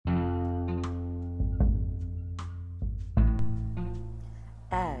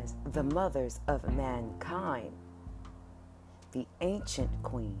the mothers of mankind, the ancient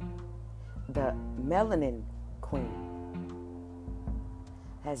queen, the melanin queen,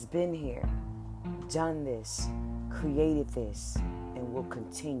 has been here, done this, created this, and will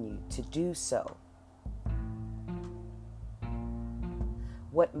continue to do so.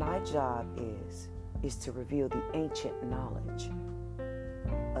 What my job is to reveal the ancient knowledge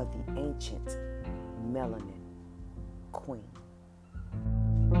of the ancient melanin queen.